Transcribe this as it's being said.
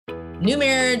new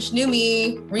marriage, new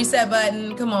me, reset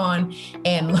button, come on.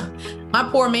 And my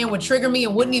poor man would trigger me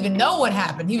and wouldn't even know what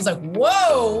happened. He was like,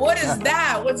 whoa, what is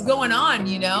that? What's going on,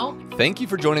 you know? Thank you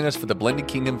for joining us for the Blended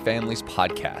Kingdom Families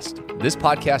podcast. This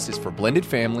podcast is for blended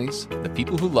families, the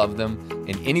people who love them,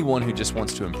 and anyone who just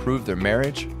wants to improve their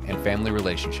marriage and family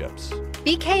relationships.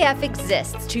 BKF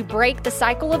exists to break the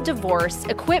cycle of divorce,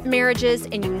 equip marriages,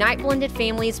 and unite blended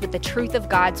families with the truth of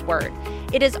God's Word.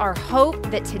 It is our hope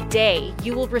that today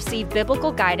you will receive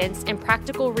biblical guidance and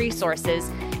practical resources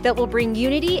that will bring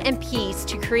unity and peace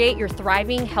to create your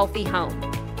thriving, healthy home.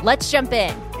 Let's jump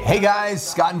in. Hey guys,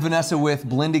 Scott and Vanessa with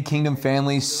Blended Kingdom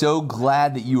Families. So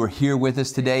glad that you are here with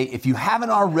us today. If you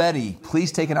haven't already,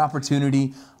 please take an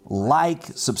opportunity,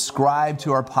 subscribe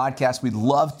to our podcast. We'd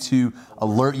love to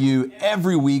alert you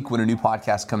every week when a new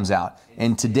podcast comes out.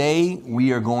 And today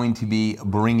we are going to be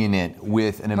bringing it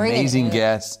with an amazing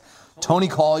guest, Toni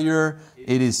Collier.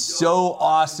 It is so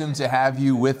awesome to have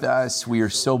you with us. We are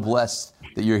so blessed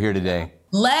that you're here today.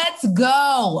 Let's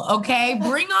go. Okay.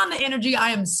 Bring on the energy.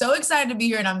 I am so excited to be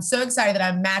here. And I'm so excited that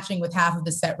I'm matching with half of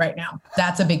the set right now.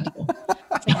 That's a big deal.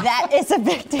 That is a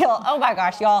big deal. Oh my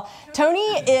gosh, y'all. Toni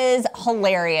is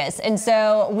hilarious. And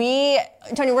so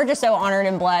Toni, we're just so honored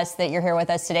and blessed that you're here with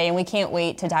us today. And we can't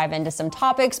wait to dive into some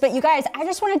topics. But you guys, I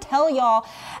just want to tell y'all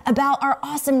about our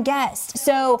awesome guest.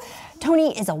 So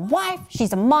Toni is a wife.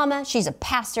 She's a mama. She's a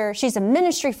pastor. She's a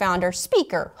ministry founder,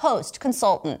 speaker, host,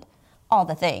 consultant. All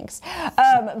the things.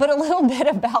 But a little bit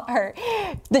about her,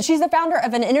 that she's the founder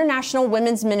of an international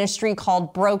women's ministry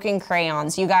called Broken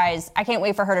Crayons. You guys, I can't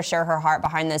wait for her to share her heart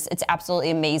behind this. It's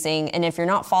absolutely amazing. And if you're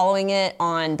not following it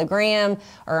on the gram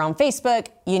or on Facebook,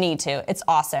 you need to. It's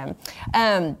awesome.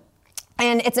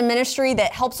 And it's a ministry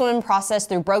that helps women process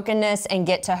through brokenness and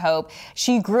get to hope.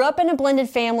 She grew up in a blended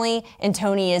family, and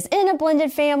Toni is in a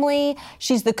blended family.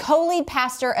 She's the co-lead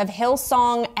pastor of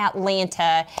Hillsong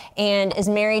Atlanta and is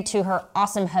married to her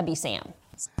awesome hubby, Sam.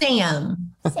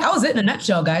 Sam. That was it in a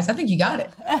nutshell, guys. I think you got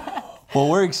it. Well,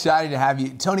 we're excited to have you.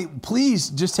 Toni, please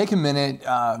just take a minute,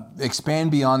 expand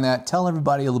beyond that. Tell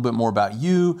everybody a little bit more about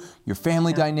you, your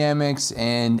family dynamics,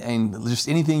 and just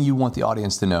anything you want the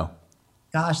audience to know.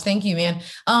 Gosh, thank you, man.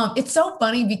 It's so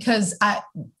funny because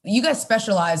you guys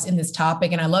specialize in this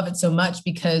topic, and I love it so much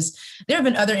because there have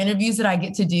been other interviews that I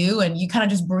get to do, and you kind of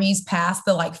just breeze past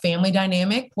the family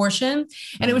dynamic portion.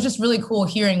 And it was just really cool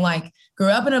hearing grew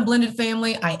up in a blended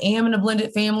family. I am in a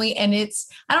blended family. And it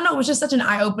was just such an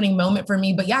eye-opening moment for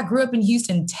me. But yeah, I grew up in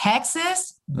Houston,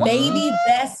 Texas, baby,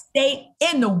 best state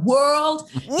in the world.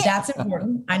 That's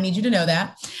important. I need you to know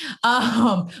that.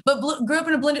 But grew up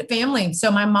in a blended family.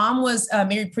 So my mom was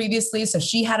married previously. So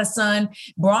she had a son,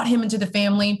 brought him into the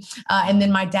family. And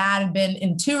then my dad had been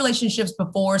in 2 relationships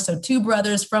before. So 2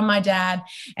 brothers from my dad.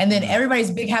 And then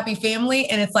everybody's big, happy family.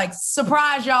 And it's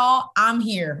surprise, y'all, I'm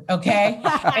here. Okay.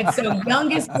 And so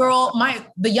youngest girl,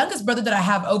 the youngest brother that I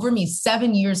have over me,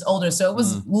 7 years older. So it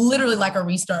was literally like a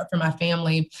restart for my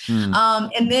family.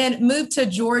 And then moved to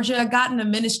Georgia, got into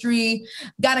ministry,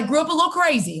 grew up a little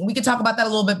crazy. We could talk about that a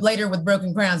little bit later with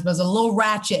Broken Crayons, but I was a little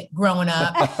ratchet growing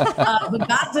up. But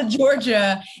got to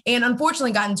Georgia and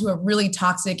unfortunately got into a really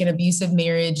toxic and abusive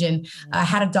marriage. And I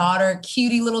had a daughter,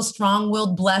 cutie little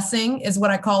strong-willed blessing is what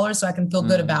I call her. So I can feel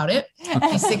good about it.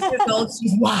 She's 6 years old.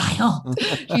 She's wild.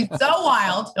 She's so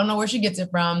wild. Don't know where she gets it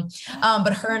from.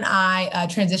 But her and I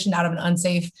transitioned out of an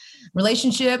unsafe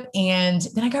relationship. And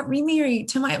then I got remarried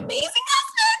to my amazing husband.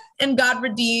 And God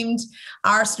redeemed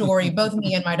our story, both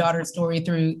me and my daughter's story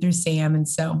through Sam. And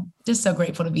so just so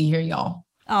grateful to be here, y'all.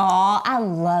 Oh, I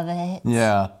love it.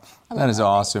 Yeah, that is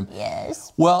awesome.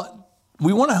 Yes. Well,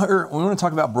 we want to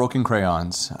talk about Broken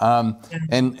Crayons.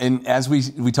 And as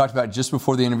we talked about just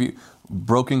before the interview,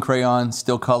 Broken Crayon,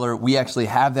 still color. We actually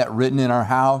have that written in our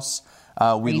house.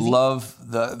 We love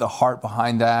the heart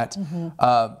behind that.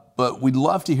 But we'd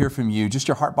love to hear from you, just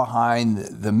your heart behind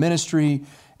the ministry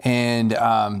and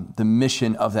the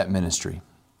mission of that ministry.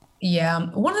 Yeah.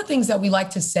 One of the things that we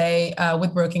like to say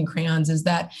with Broken Crayons is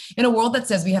that in a world that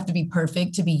says we have to be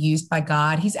perfect to be used by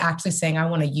God, he's actually saying, I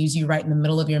want to use you right in the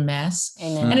middle of your mess.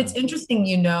 Amen. And it's interesting,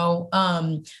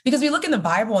 because we look in the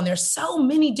Bible and there's so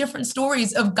many different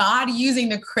stories of God using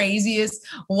the craziest,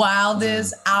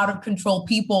 wildest, out of control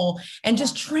people and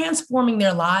just transforming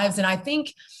their lives. And I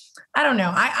think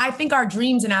I think our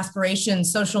dreams and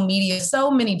aspirations, social media, so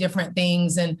many different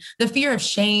things, and the fear of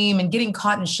shame and getting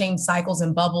caught in shame cycles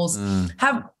and bubbles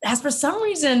has for some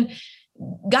reason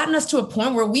gotten us to a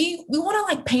point where we want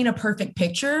to like paint a perfect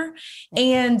picture,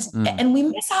 and we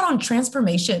miss out on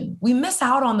transformation. We miss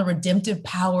out on the redemptive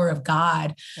power of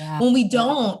God when we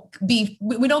don't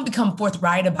become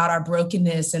forthright about our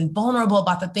brokenness and vulnerable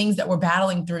about the things that we're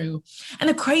battling through. And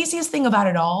the craziest thing about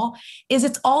it all is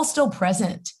it's all still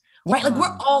present. Right? Like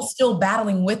we're all still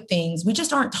battling with things. We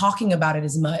just aren't talking about it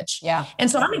as much. Yeah. And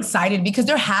so I'm excited because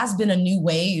there has been a new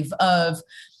wave of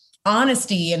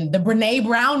honesty, and the Brene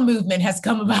Brown movement has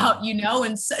come about, you know,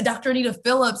 and Dr. Anita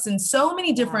Phillips and so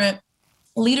many different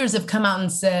leaders have come out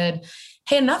and said,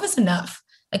 hey, enough is enough.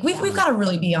 Like we've got to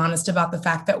really be honest about the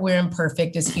fact that we're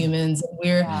imperfect as humans. And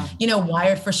we're, you know,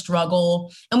 wired for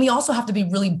struggle. And we also have to be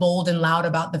really bold and loud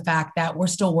about the fact that we're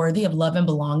still worthy of love and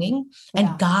belonging.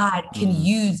 And God can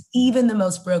use even the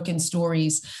most broken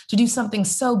stories to do something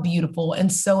so beautiful and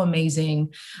so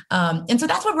amazing. And so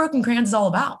that's what Broken Crayons is all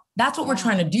about. That's what we're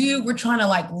trying to do. We're trying to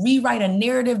like rewrite a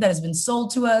narrative that has been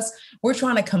sold to us. We're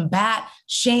trying to combat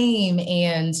shame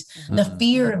and the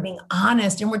fear of being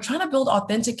honest. And we're trying to build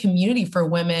authentic community for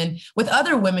women with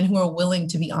other women who are willing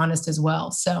to be honest as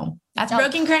well. So that's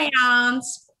Broken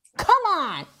Crayons. Come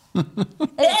on.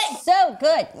 It's so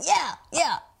good.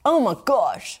 Yeah. Oh my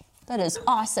gosh. That is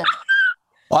awesome.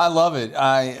 Well, I love it.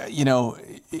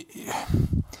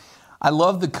 I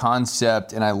love the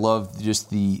concept, and I love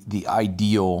just the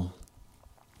ideal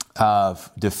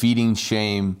of defeating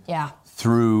shame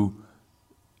through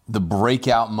the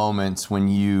breakout moments when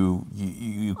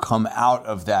you come out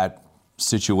of that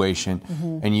situation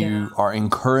and you are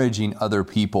encouraging other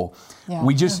people.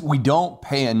 We don't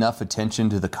pay enough attention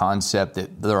to the concept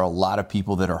that there are a lot of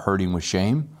people that are hurting with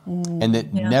shame and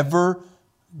that never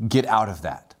get out of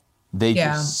that. They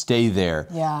just stay there.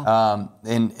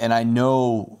 And I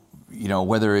know, you know,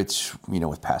 whether it's, you know,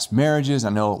 with past marriages, I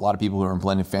know a lot of people who are in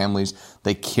blended families,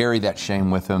 they carry that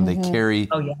shame with them. They carry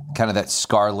kind of that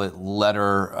scarlet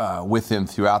letter with them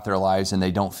throughout their lives, and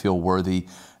they don't feel worthy,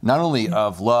 not only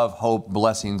of love, hope,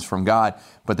 blessings from God,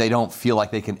 but they don't feel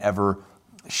like they can ever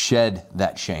shed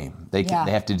that shame. They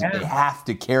have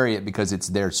to carry it because it's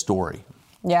their story.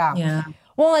 Yeah.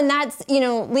 Well, and that's, you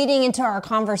know, leading into our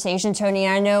conversation, Toni.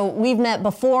 I know we've met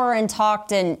before and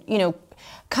talked, and, you know,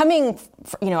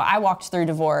 I walked through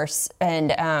divorce, and,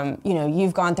 you know,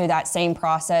 you've gone through that same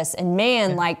process, and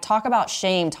man, like, talk about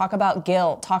shame, talk about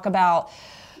guilt, talk about,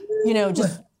 you know,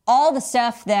 just all the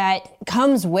stuff that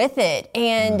comes with it.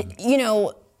 And, you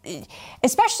know,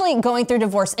 especially going through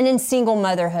divorce and in single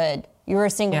motherhood. You were a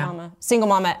single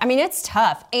mama. I mean, it's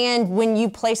tough. And when you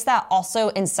place that also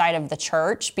inside of the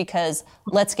church, because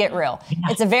let's get real,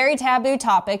 it's a very taboo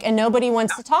topic and nobody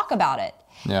wants to talk about it.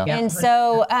 And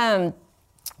so,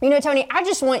 you know, Toni, I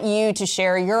just want you to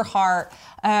share your heart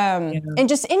and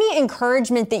just any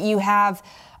encouragement that you have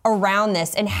around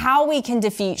this and how we can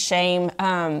defeat shame.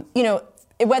 You know,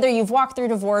 whether you've walked through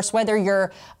divorce, whether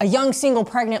you're a young single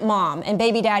pregnant mom and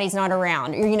baby daddy's not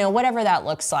around, or, you know, whatever that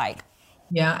looks like.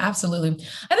 Yeah, absolutely.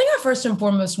 I think I first and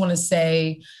foremost want to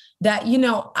say that, you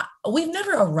know, we've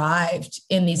never arrived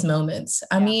in these moments.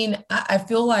 I mean, I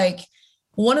feel like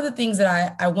one of the things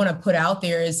that I want to put out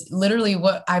there is literally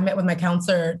what I met with my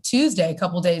counselor Tuesday, a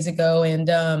couple of days ago.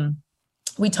 And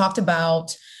we talked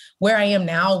about where I am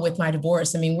now with my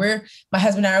divorce. I mean, my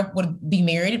husband and I would be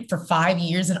married for 5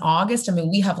 years in August. I mean,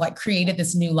 we have like created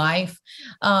this new life.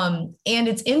 And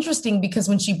it's interesting because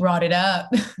when she brought it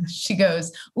up, she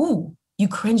goes, "Ooh, you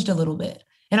cringed a little bit."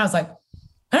 And I was like,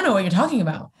 I don't know what you're talking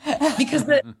about, because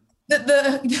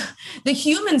the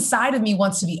human side of me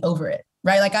wants to be over it,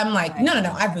 right? Like, I'm like, no,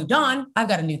 I've moved on. I've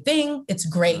got a new thing. It's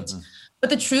great. But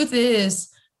the truth is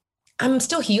I'm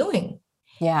still healing.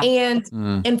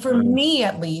 And for me,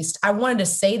 at least, I wanted to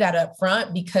say that up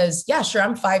front because sure,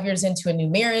 I'm 5 years into a new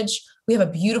marriage. We have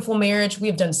a beautiful marriage. We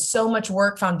have done so much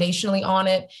work foundationally on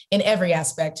it in every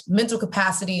aspect: mental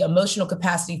capacity, emotional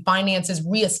capacity, finances,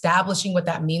 reestablishing what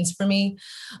that means for me.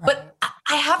 But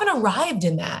I haven't arrived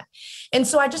in that. And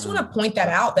so I just want to point that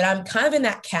out, that I'm kind of in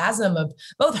that chasm of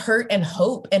both hurt and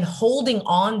hope, and holding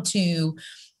on to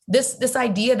this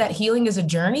idea that healing is a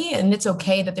journey and it's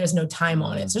okay that there's no time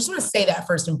on it. So I just want to say that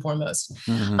first and foremost.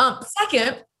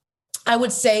 Second, I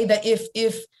would say that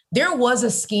if there was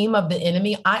a scheme of the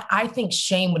enemy, I think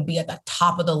shame would be at the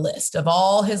top of the list of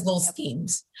all his little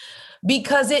schemes,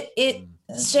 because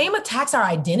shame attacks our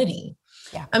identity.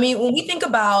 I mean, when we think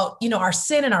about, you know, our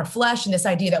sin and our flesh and this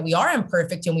idea that we are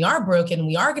imperfect and we are broken and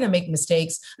we are going to make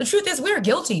mistakes, the truth is we're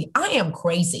guilty. I am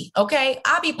crazy. Okay.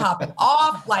 I be popping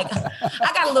off. Like,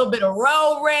 I got a little bit of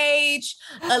road rage,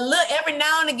 every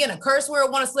now and again, a curse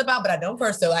word want to slip out, but I don't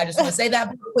curse. So I just want to say that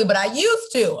publicly, but I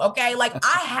used to. Okay. Like,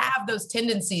 I have those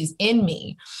tendencies in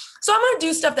me. So I'm going to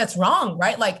do stuff that's wrong,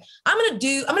 right? Like I'm going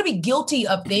to be guilty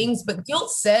of things, but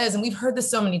guilt says, and we've heard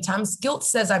this so many times, guilt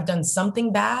says I've done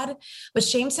something bad, but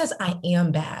shame says I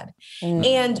am bad.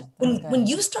 And when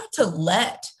you start to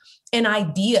let an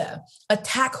idea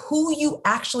attack who you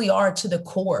actually are to the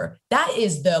core, that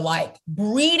is the like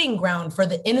breeding ground for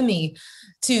the enemy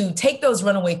to take those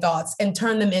runaway thoughts and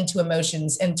turn them into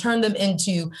emotions and turn them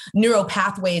into neural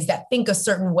pathways that think a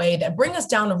certain way that bring us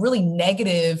down to really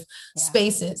negative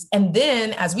spaces. And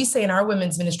then, as we say in our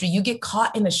women's ministry, you get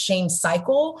caught in a shame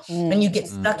cycle and you get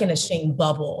stuck in a shame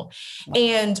bubble.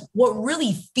 And what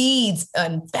really feeds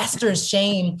and festers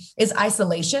shame is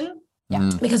isolation.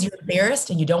 Because you're embarrassed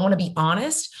and you don't want to be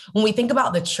honest. When we think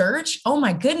about the church, oh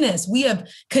my goodness, we have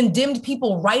condemned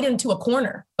people right into a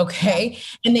corner, okay?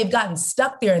 And they've gotten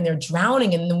stuck there and they're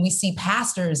drowning. And then we see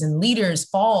pastors and leaders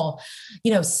fall.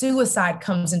 Suicide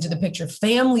comes into the picture.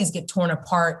 Families get torn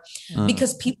apart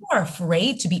because people are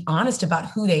afraid to be honest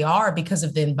about who they are because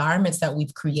of the environments that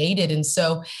we've created. And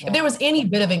so if there was any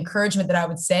bit of encouragement that I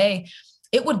would say,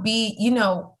 it would be,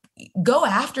 go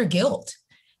after guilt.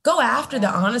 Go after the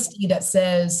honesty that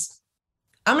says,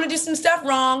 I'm going to do some stuff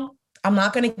wrong. I'm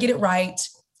not going to get it right.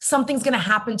 Something's going to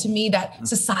happen to me that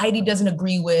society doesn't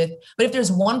agree with. But if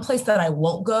there's one place that I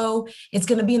won't go, it's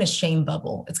going to be in a shame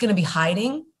bubble. It's going to be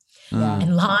hiding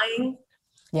and lying.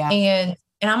 And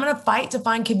I'm going to fight to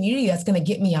find community that's going to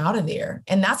get me out of there.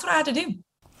 And that's what I had to do.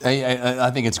 I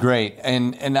think it's great.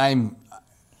 And I'm,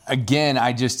 again,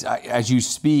 as you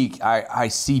speak, I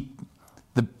see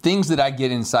the things that I get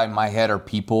inside my head are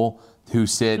people who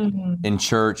sit in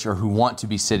church or who want to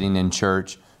be sitting in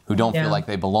church, who don't feel like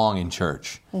they belong in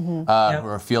church,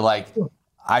 or feel like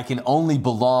I can only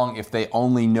belong if they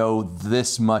only know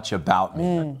this much about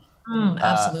me.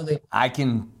 Absolutely. I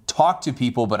can talk to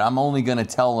people, but I'm only going to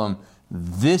tell them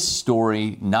this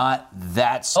story, not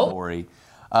that story.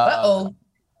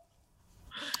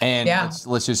 And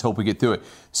let's just hope we get through it.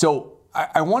 So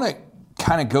I want to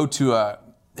kind of go to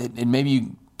and maybe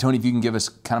you, Toni, if you can give us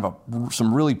kind of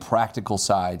some really practical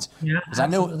sides. Because I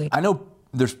know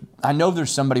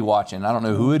there's somebody watching. I don't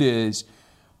know who it is,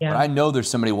 but I know there's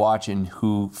somebody watching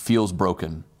who feels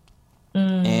broken.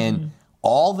 And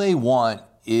all they want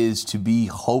is to be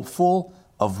hopeful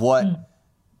of what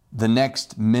the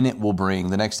next minute will bring,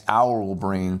 the next hour will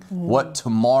bring, what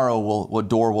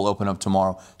door will open up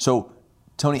tomorrow. So,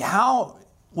 Toni,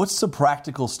 what's the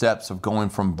practical steps of going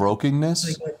from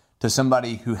brokenness to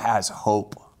somebody who has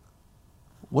hope?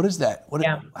 What is that?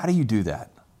 How do you do that?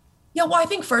 Yeah, well, I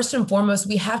think first and foremost,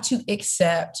 we have to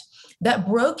accept that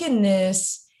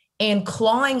brokenness and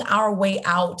clawing our way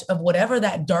out of whatever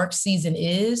that dark season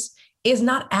is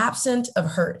not absent of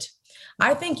hurt.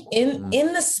 I think in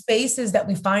the spaces that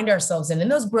we find ourselves in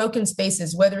those broken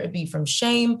spaces, whether it be from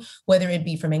shame, whether it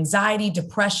be from anxiety,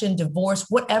 depression, divorce,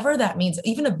 whatever that means,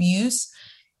 even abuse,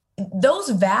 those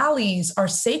valleys are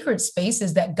sacred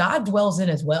spaces that God dwells in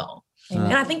as well.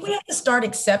 And I think we have to start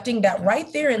accepting that right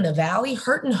there in the valley,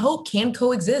 hurt and hope can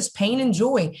coexist. Pain and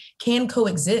joy can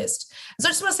coexist. So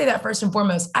I just want to say that first and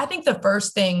foremost. I think the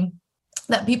first thing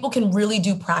that people can really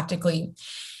do practically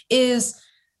is,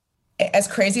 as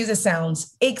crazy as it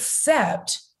sounds,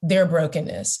 accept their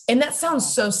brokenness. And that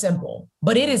sounds so simple,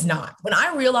 but it is not. When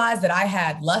I realized that I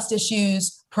had lust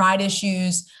issues, pride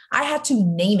issues, I had to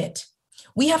name it.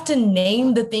 We have to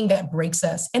name the thing that breaks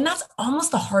us. And that's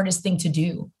almost the hardest thing to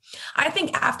do. I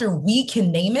think after we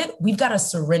can name it, we've got to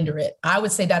surrender it. I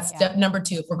would say that's step number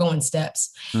 2 if we're going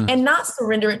steps. And not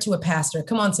surrender it to a pastor.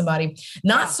 Come on, somebody.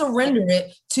 Not surrender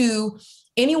it to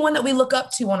anyone that we look up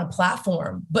to on a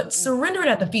platform, but surrender it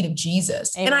at the feet of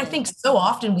Jesus. Amen. And I think so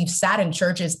often we've sat in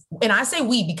churches, and I say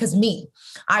we because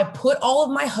I put all of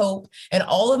my hope and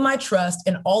all of my trust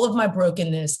and all of my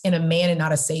brokenness in a man and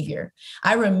not a savior.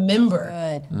 I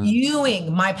remember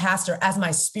viewing my pastor as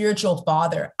my spiritual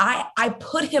father. I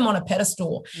put him on a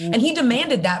pedestal and he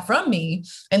demanded that from me.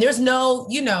 And there's no,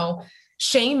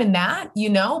 shame in that,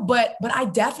 but I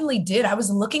definitely did. I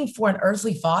was looking for an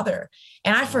earthly father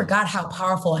and I forgot how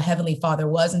powerful a heavenly father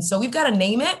was. And so we've got to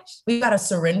name it. We've got to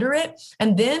surrender it.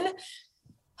 And then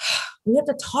we have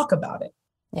to talk about it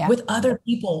with other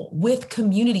people, with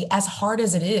community, as hard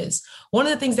as it is. One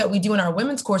of the things that we do in our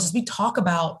women's course is we talk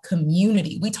about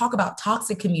community. We talk about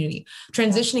toxic community,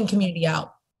 transitioning community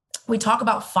out. We talk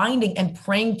about finding and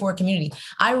praying for a community.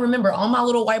 I remember on my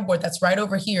little whiteboard that's right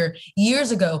over here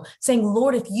years ago saying,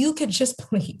 Lord, if you could just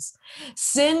please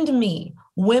send me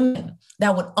women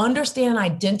that would understand and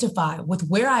identify with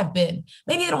where I've been.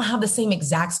 Maybe they don't have the same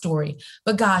exact story,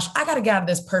 but gosh, I got to get out of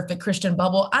this perfect Christian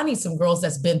bubble. I need some girls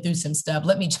that's been through some stuff.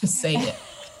 Let me just say it.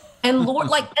 And Lord,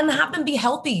 and have them be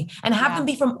healthy and have them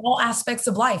be from all aspects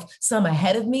of life. Some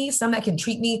ahead of me, some that can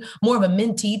treat me more of a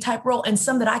mentee type role, and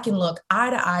some that I can look eye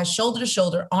to eye, shoulder to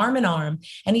shoulder, arm in arm.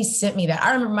 And he sent me that.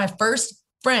 I remember my first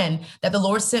friend that the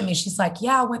Lord sent me. She's like,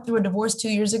 yeah, I went through a divorce 2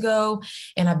 years ago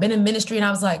and I've been in ministry. And I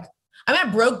was like, I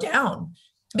broke down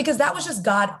because that was just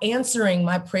God answering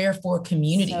my prayer for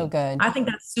community. So good. I think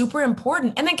that's super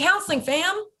important. And then counseling,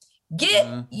 fam,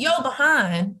 get your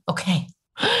behind,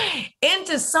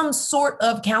 into some sort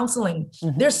of counseling.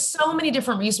 There's so many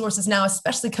different resources now,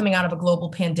 especially coming out of a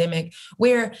global pandemic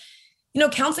where,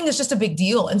 counseling is just a big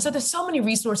deal. And so there's so many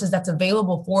resources that's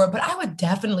available for it. But I would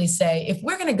definitely say if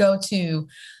we're going to go to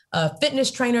a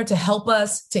fitness trainer to help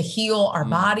us to heal our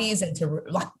bodies and to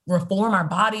reform our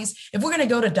bodies, if we're going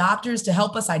to go to doctors to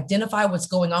help us identify what's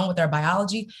going on with our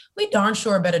biology, we darn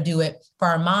sure better do it for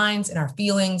our minds and our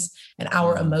feelings and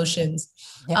our emotions.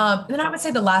 And then I would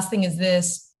say the last thing is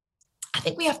this. I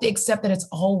think we have to accept that it's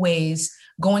always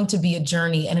going to be a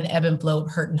journey and an ebb and flow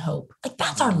of hurt and hope.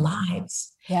 That's our lives.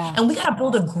 Yeah. And we got to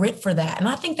build a grit for that. And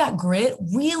I think that grit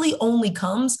really only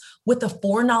comes with the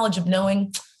foreknowledge of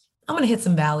knowing I'm going to hit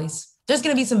some valleys. There's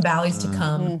going to be some valleys to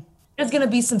come. There's going to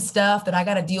be some stuff that I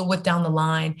got to deal with down the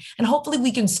line. And hopefully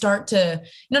we can start to,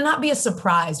 not be as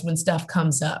surprised when stuff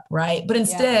comes up, right? But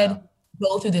instead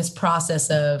go through this process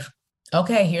of,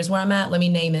 okay, here's where I'm at. Let me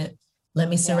name it. Let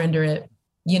me surrender it.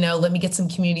 Let me get some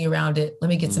community around it. Let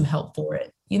me get some help for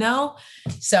it,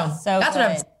 So that's good. what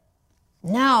I'm saying.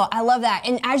 No, I love that.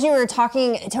 And as you were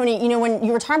talking, Toni, when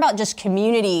you were talking about just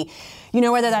community,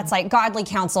 whether that's like godly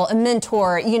counsel, a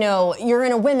mentor, you're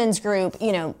in a women's group,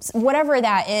 whatever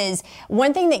that is.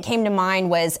 One thing that came to mind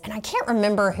was, and I can't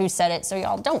remember who said it, so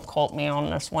y'all don't quote me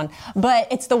on this one, but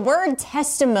it's the word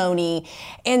testimony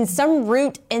and some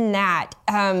root in that.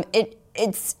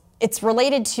 It's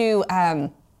related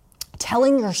to,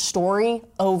 telling your story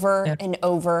over and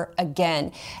over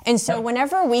again. And so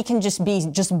whenever we can just be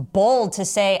bold to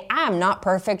say, I am not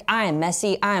perfect, I am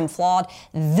messy, I am flawed,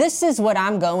 this is what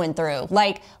I'm going through.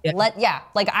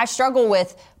 I struggle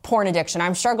with porn addiction,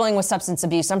 I'm struggling with substance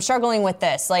abuse, I'm struggling with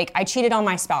this, I cheated on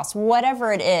my spouse,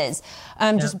 whatever it is.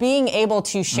 Just being able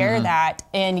to share that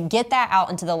and get that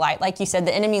out into the light. Like you said,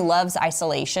 the enemy loves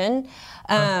isolation.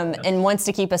 And wants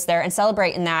to keep us there and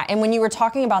celebrate in that. And when you were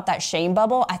talking about that shame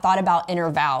bubble, I thought about inner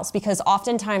vows, because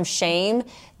oftentimes shame,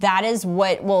 that is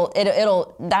what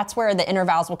that's where the inner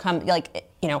vows will come.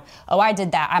 I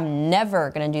did that. I'm never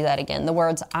going to do that again. The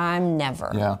words, I'm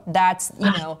never. Yeah. That's,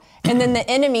 and then the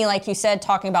enemy, like you said,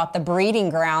 talking about the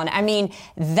breeding ground.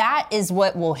 That is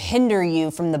what will hinder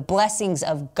you from the blessings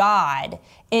of God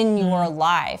in your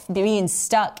life, being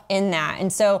stuck in that.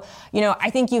 And so, I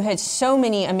think you had so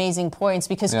many amazing points,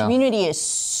 because community is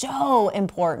so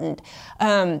important.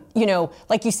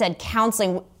 Like you said,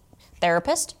 counseling,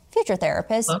 therapist, future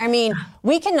therapist.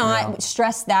 We cannot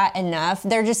stress that enough.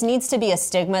 There just needs to be a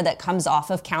stigma that comes off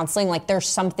of counseling. Like there's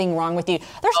something wrong with you.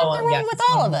 There's something wrong with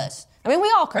all of us. We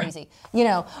all crazy,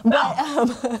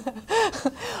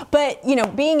 but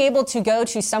being able to go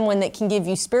to someone that can give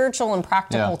you spiritual and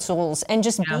practical tools and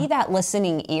just be that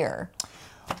listening ear.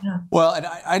 Yeah. Well, and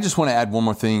I just want to add one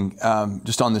more thing,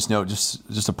 just on this note,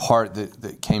 just a part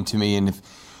that came to me. And if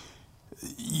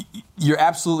you're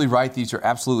absolutely right, these are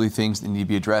absolutely things that need to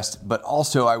be addressed. But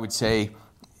also, I would say,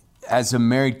 as a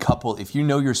married couple, if you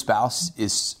know your spouse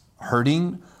is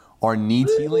hurting or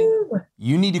needs healing,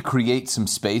 you need to create some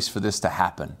space for this to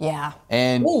happen. Yeah.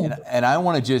 And I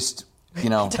want to just,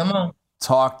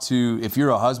 talk to, if you're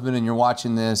a husband and you're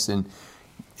watching this, and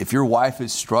if your wife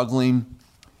is struggling,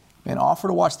 man, offer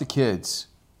to watch the kids.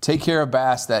 Take care of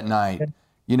Bass that night.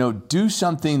 Do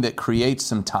something that creates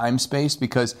some time space,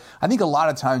 because I think a lot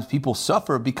of times people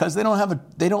suffer because they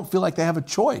don't feel like they have a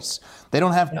choice. They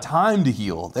don't have time to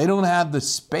heal. They don't have the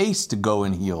space to go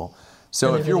and heal.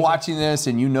 So if you're watching this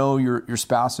and your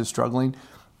spouse is struggling,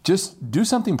 just do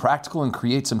something practical and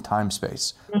create some time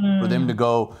space for them to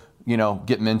go,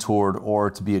 get mentored or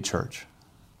to be at church.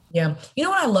 Yeah. You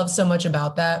know what I love so much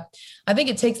about that? I think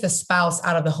it takes the spouse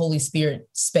out of the Holy Spirit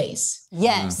space.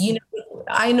 Yes.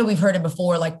 I know we've heard it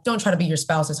before, don't try to be your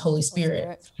spouse's Holy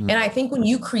Spirit. And I think when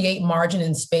you create margin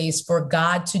and space for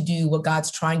God to do what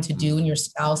God's trying to do in your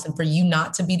spouse, and for you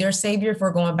not to be their savior, if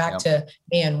we're going back to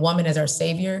woman as our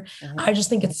savior, I just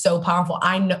think it's so powerful.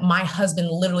 I know my husband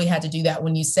literally had to do that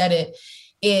when you said it.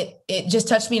 It just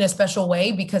touched me in a special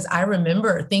way, because I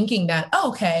remember thinking that,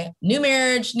 new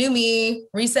marriage, new me,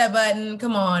 reset button,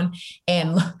 come on.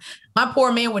 And my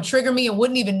poor man would trigger me and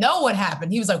wouldn't even know what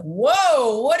happened. He was like,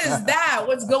 whoa, what is that?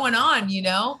 What's going on?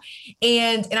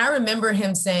 And I remember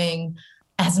him saying,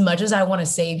 as much as I want to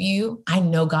save you, I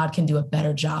know God can do a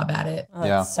better job at it. Oh,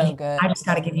 that's so good. I just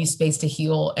got to give you space to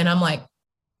heal. And I'm like,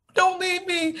 don't leave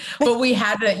me. But we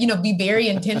had to, be very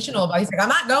intentional about it. He's like, I'm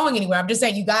not going anywhere. I'm just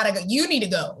saying you gotta go. You need to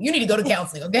go. You need to go to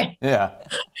counseling. Okay. Yeah.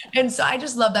 And so I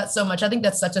just love that so much. I think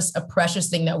that's such a precious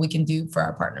thing that we can do for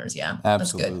our partners. Yeah.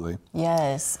 Absolutely. That's good.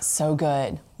 Yes. So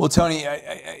good. Well, Toni,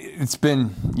 it's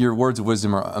been, your words of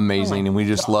wisdom are amazing. And we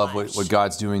just love what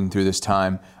God's doing through this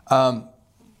time.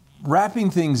 Wrapping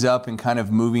things up and kind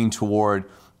of moving toward,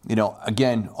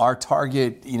 again, our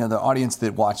target, the audience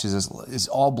that watches us is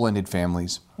all blended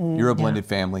families. You're a blended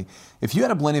family. If you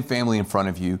had a blended family in front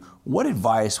of you, what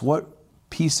advice, what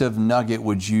piece of nugget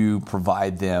would you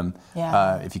provide them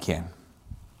if you can?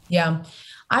 Yeah,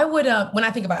 I would, when I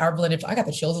think about our blended, I got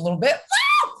the chills a little bit.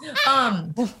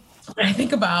 When I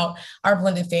think about our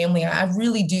blended family, I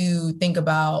really do think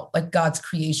about like God's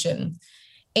creation.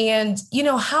 And,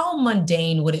 how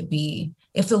mundane would it be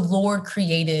if the Lord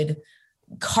created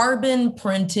carbon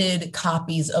printed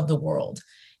copies of the world?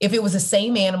 If it was the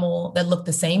same animal that looked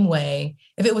the same way,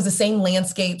 if it was the same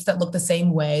landscapes that looked the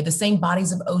same way, the same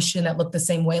bodies of ocean that looked the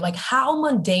same way, like how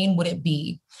mundane would it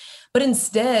be? But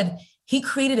instead, he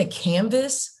created a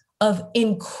canvas of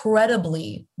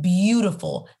incredibly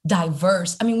beautiful,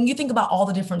 diverse. I mean, when you think about all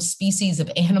the different species of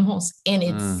animals in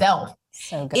itself,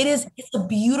 so good. It's a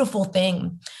beautiful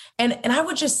thing. And I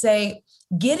would just say,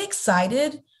 get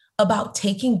excited about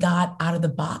taking God out of the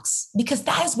box, because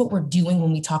that is what we're doing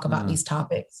when we talk about these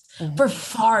topics. For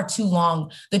far too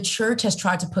long, the church has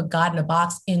tried to put God in a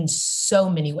box in so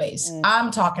many ways. I'm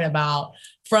talking about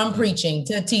from preaching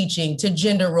to teaching to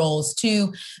gender roles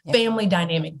to family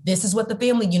dynamic. This is what the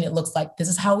family unit looks like. This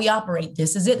is how we operate.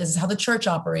 This is it. This is how the church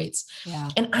operates.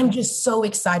 And I'm just so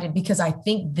excited because I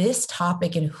think this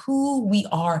topic and who we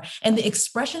are and the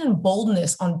expression and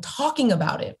boldness on talking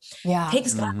about it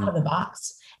takes God out of the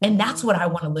box. And that's what I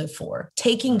want to live for,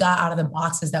 taking God out of the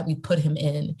boxes that we put him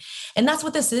in. And that's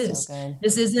what this is. So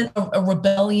this isn't a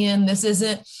rebellion. This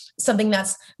isn't something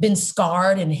that's been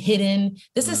scarred and hidden.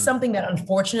 This is something that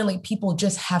unfortunately people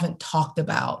just haven't talked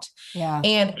about.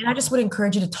 And I just would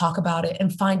encourage you to talk about it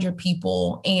and find your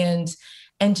people and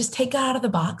just take God out of the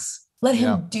box. Let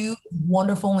him do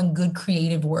wonderful and good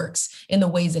creative works in the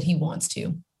ways that he wants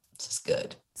to. It's just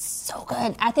good. So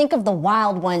good. I think of the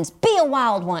wild ones. Be a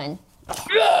wild one.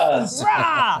 Yes.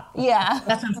 Yeah.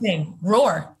 That's what I'm saying.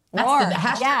 Roar. That's roar. The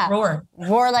hashtag roar.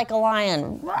 Roar like a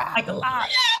lion. Like a lion.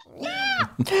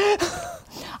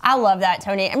 I love that,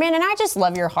 Toni. I mean, and I just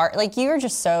love your heart. Like, you're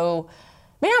just so,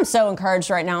 man, I'm so encouraged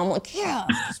right now. I'm like, I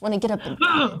just want to get up and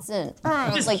dance. And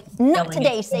it's like, not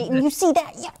today, Satan. You see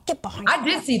that? Yeah, get behind me. I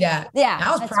did see that. Yeah.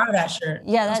 I was proud of that shirt.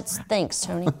 Yeah, thanks,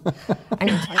 Toni. I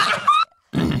know, Toni.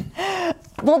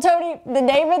 Well, Toni, the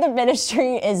name of the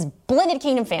ministry is Blended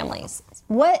Kingdom Families.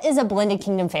 What is a blended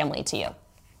kingdom family to you?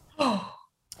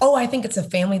 Oh, I think it's a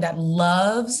family that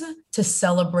loves to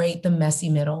celebrate the messy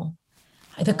middle,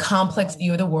 the complex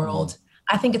view of the world.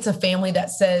 I think it's a family that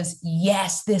says,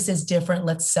 yes, this is different.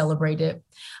 Let's celebrate it.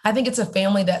 I think it's a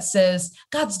family that says,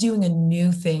 God's doing a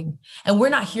new thing. And we're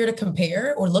not here to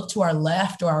compare or look to our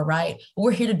left or our right. What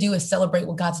we're here to do is celebrate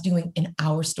what God's doing in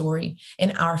our story,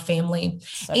 in our family.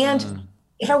 And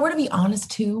if I were to be honest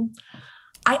too,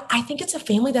 I think it's a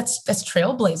family that's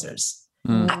trailblazers.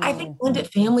 I think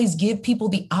blended families give people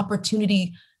the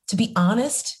opportunity to be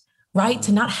honest, right?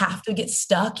 To not have to get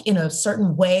stuck in a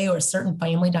certain way or a certain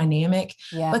family dynamic,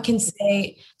 but can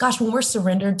say, gosh, when we're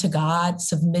surrendered to God,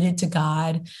 submitted to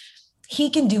God, he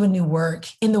can do a new work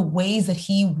in the ways that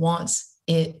he wants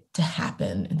it to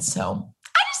happen. And so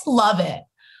I just love it.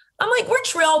 I'm like, we're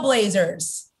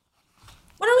trailblazers.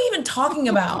 What are we even talking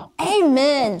about?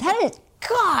 Amen. That is,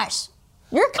 gosh,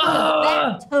 you're coming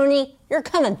back, Toni. You're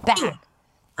coming back.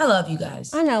 I love you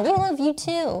guys. I know. We love you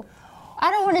too.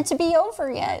 I don't want it to be over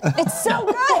yet. It's so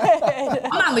good. I'm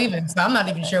not leaving, so I'm not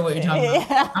even sure what you're talking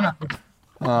about. I'm not leaving.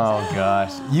 Oh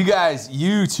gosh, you guys,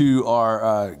 you two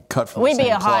are cut from the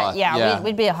same cloth.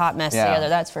 We'd be a hot mess together.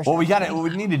 That's for sure. What we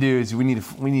need to do is we need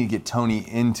to get Toni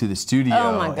into the studio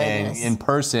and in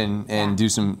person and do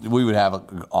some. We would have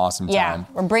an awesome time. Yeah,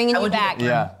 we're bringing you back.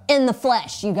 In the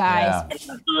flesh, you guys. In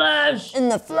the flesh. In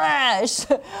the flesh.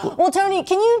 Well, Toni,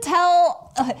 can you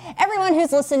tell everyone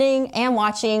who's listening and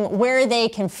watching where they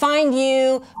can find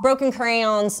you, Broken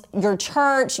Crayons, your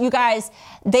church? You guys,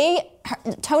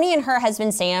 Toni and her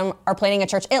husband Sam are planning a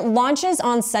church. It launches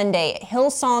on Sunday.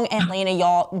 Hillsong Atlanta,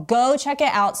 y'all. Go check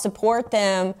it out. Support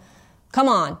them. Come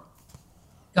on.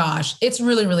 Gosh, it's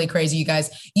really, really crazy, you guys.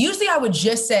 Usually I would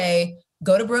just say,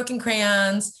 go to Broken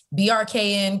Crayons,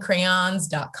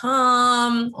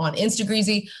 BRKNcrayons.com on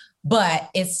Instagram. but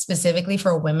it's specifically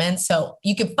for women. So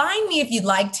you can find me if you'd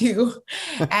like to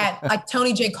at like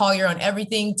Toni J. Collier on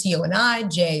everything, Toni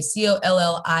J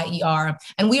Collier.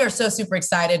 And we are so super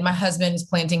excited. My husband is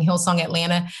planting Hillsong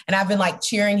Atlanta, and I've been like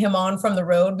cheering him on from the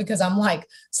road because I'm like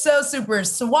so super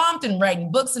swamped and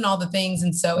writing books and all the things.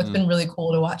 And so it's been really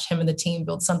cool to watch him and the team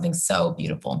build something so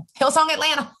beautiful. Hillsong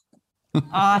Atlanta.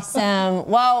 Awesome.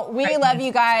 Well, we love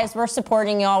you guys. We're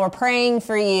supporting y'all. We're praying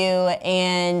for you.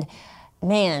 And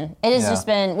man, it has just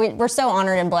been, we're so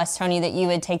honored and blessed, Toni, that you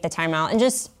would take the time out and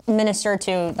just minister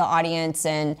to the audience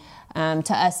and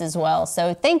to us as well.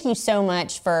 So thank you so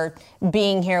much for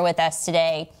being here with us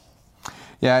today.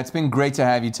 Yeah, it's been great to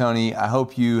have you, Toni. I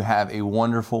hope you have a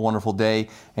wonderful, wonderful day.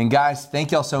 And guys,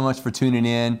 thank y'all so much for tuning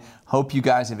in. Hope you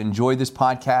guys have enjoyed this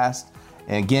podcast.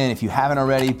 And again, if you haven't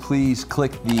already, please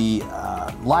click the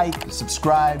like,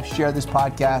 subscribe, share this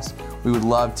podcast. We would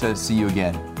love to see you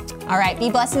again. All right, be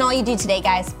blessed in all you do today,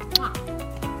 guys.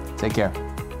 Take care.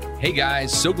 Hey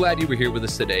guys, so glad you were here with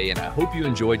us today, and I hope you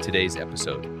enjoyed today's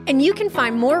episode. And you can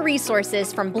find more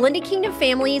resources from Blended Kingdom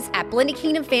Families at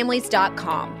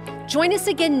blendedkingdomfamilies.com. Join us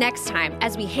again next time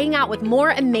as we hang out with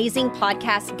more amazing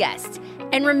podcast guests.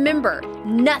 And remember,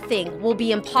 nothing will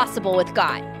be impossible with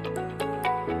God.